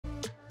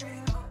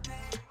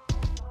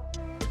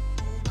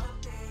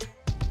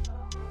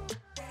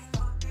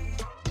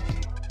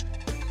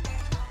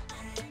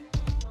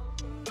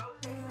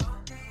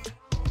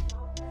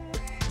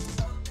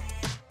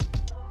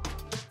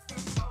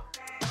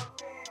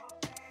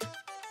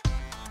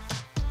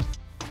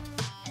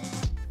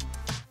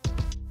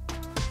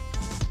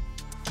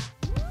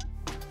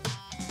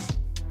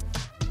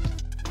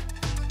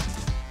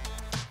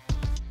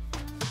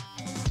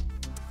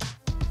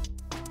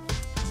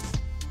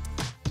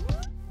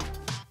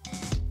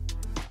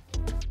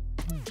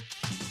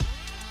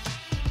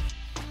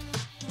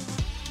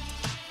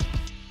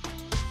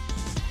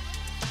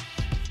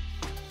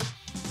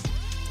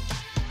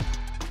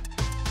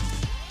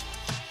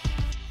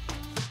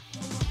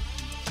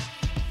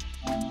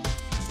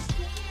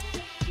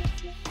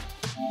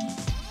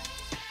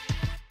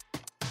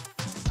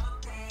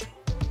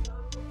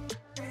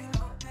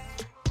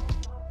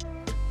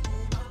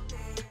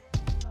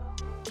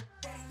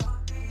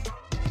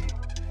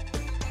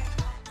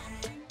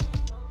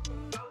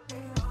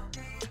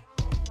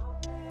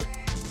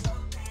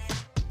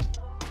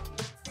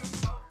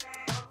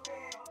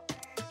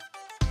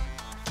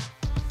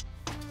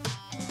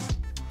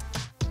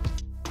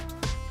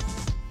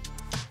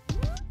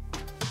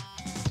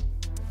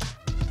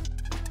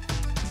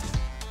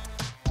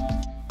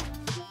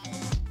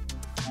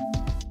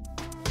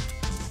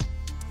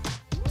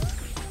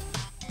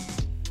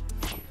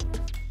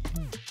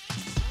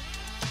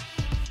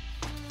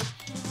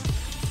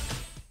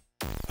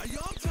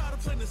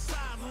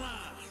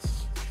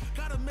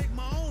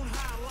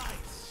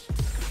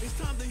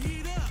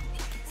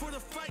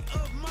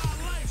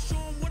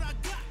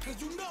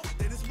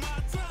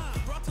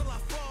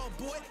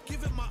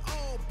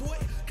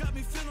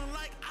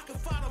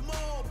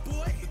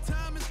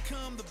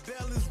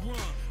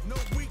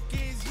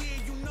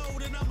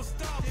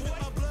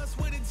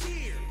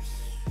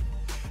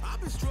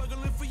been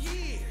struggling for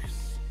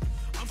years.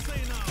 I'm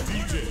saying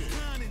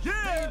DJ.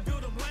 Yeah.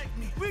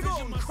 We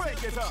gon'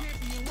 crank it up.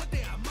 What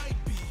day I might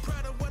be.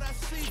 Proud of what I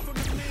see from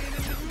the man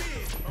in the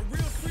mid. A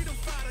real freedom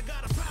fighter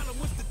got a problem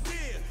with the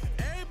deal.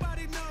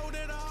 Everybody know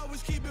that I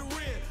always keep it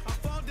real. I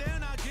fall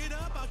down, I get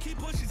up, I keep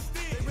pushing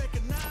still. They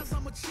recognize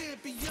I'm a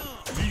champion.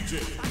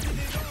 DJ. I did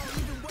it all,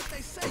 even what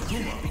they say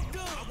can't be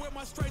done. I wear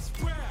my stripes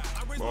proud.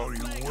 I raise my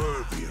flag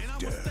high, and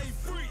I'ma stay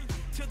free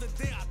till the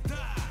day I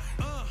die.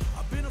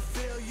 I've been a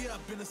failure,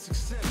 I've been a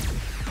success.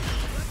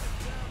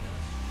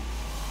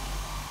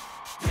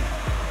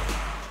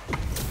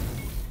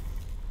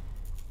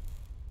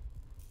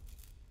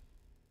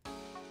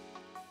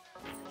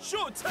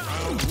 Showtime!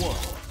 Round 1.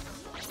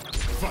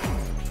 Fight!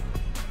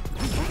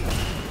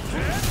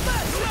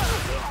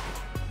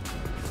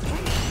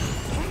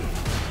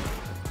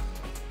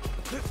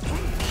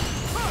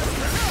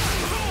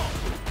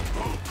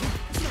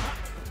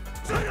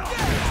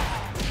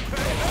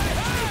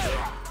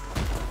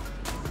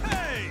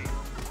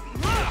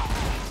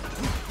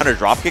 Under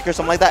drop kick or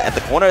something like that at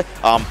the corner.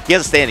 He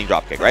has a standing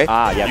drop kick, right?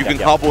 Yeah. You can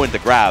combo into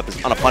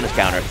grabs on a punish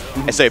counter,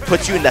 and so it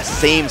puts you in that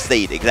same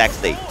state, exact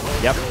state.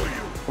 Yep.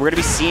 We're going to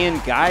be seeing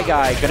Guy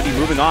going to be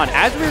moving on.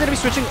 As we're going to be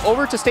switching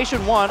over to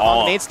Station 1 on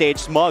the main stage,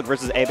 SMUG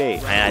versus Abey.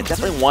 And I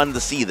definitely wanted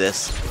to see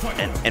this.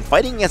 And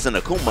fighting against an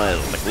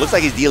Akuma, looks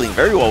like he's dealing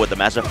very well with the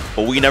matchup,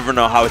 but we never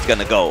know how it's going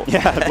to go.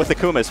 Yeah, with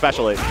Akuma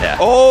especially. Yeah.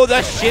 Oh,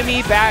 the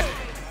shimmy back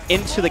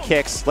into the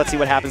kicks. Let's see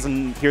what happens,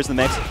 and here's the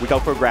mix. We go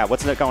for a grab.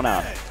 What's going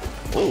on?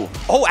 Ooh.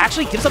 Oh,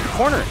 actually gives up the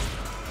corner.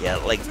 Yeah,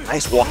 like,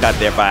 nice walk out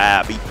there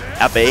by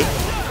Abey.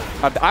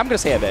 I'm going to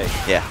say Abey.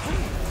 Yeah.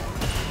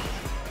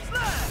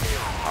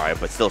 All right,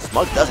 but still,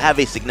 SMUG does have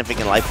a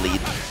significant life lead.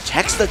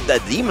 Checks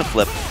the demon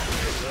flip.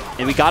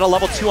 And we got a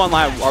level 2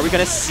 online. Are we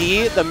going to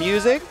see the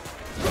music?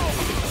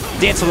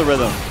 Dance to the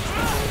rhythm.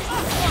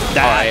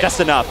 Just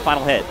enough.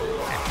 Final hit.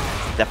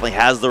 Definitely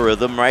has the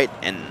rhythm, right?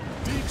 And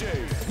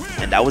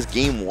that was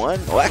game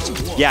 1? Oh,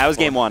 actually. Yeah, it was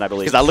game 1, I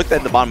believe. Because I looked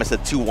at the bottom, it said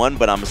 2-1,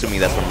 but I'm assuming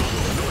that's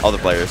from other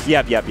players.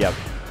 Yep.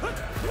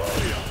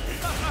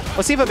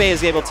 Let's see if Abey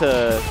is able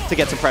to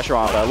get some pressure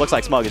on. It looks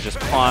like SMUG is just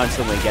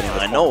constantly getting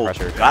this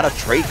pressure. Got a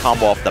trade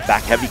combo off the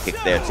back heavy kick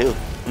there, too.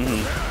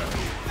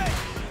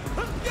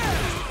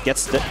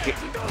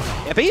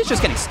 Abey is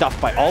just getting stuffed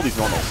by all these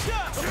normals.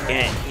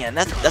 And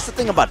that's the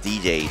thing about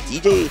DJ.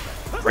 DJ,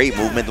 great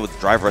movement with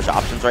drive rush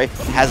options, right?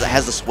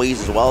 Has the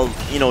sways as well.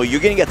 You know, you're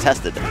going to get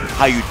tested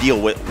how you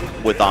deal with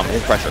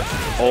his pressure.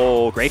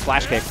 Oh, great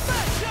flash kick.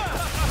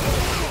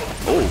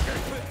 Oh.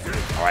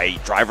 All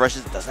right, drive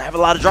rushes. Doesn't have a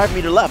lot of drive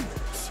meter left.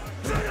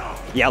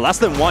 Yeah, less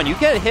than 1. You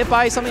get hit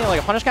by something like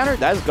a punish counter,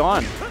 that is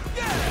gone.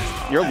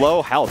 You're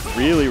low health,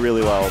 really,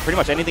 really low. Pretty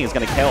much anything is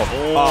going to kill.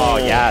 Oh,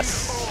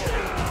 yes.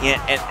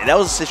 Yeah, and that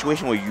was a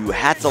situation where you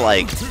had to,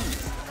 like...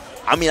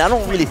 I mean, I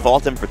don't really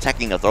fault him for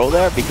teching a throw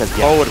there because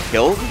throw would have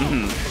killed.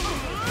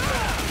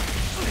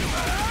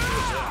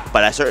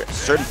 But at a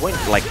certain point,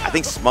 like, I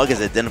think SMUG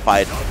has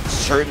identified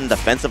certain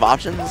defensive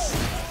options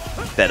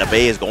that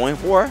Abey is going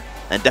for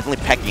and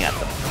definitely pecking at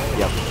them.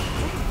 Yep.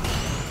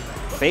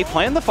 Abey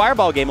playing the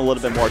fireball game a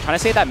little bit more, trying to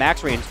stay at that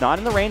max range, not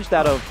in the range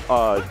that of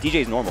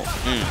DJ's normals.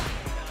 Yeah,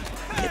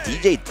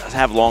 DJ does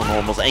have long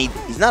normals, and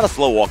he's not a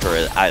slow walker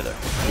either.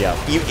 Yeah.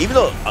 Even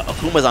though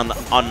Akuma's on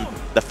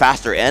the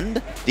faster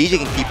end, DJ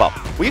can keep up.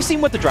 We've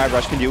seen what the drive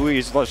rush can do.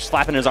 He's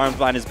slapping his arms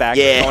behind his back,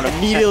 yeah. going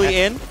immediately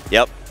in.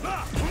 Yep.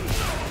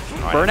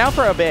 Burnout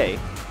for Abey.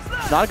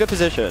 Not a good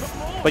position,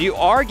 but you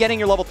are getting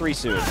your level 3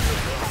 soon.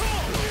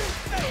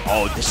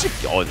 This should.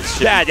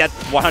 Yeah,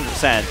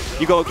 100%.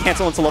 You go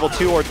cancel into level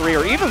 2 or 3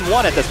 or even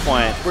 1 at this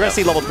point. We're gonna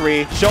see level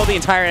 3. Show the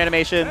entire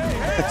animation.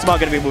 It's not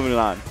gonna be moving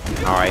on.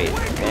 All right,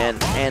 and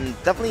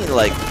definitely,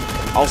 like,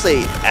 I'll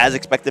say as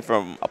expected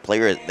from a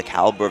player at the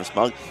caliber of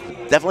SMUG,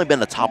 definitely been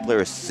the top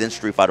player since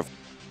Street Fighter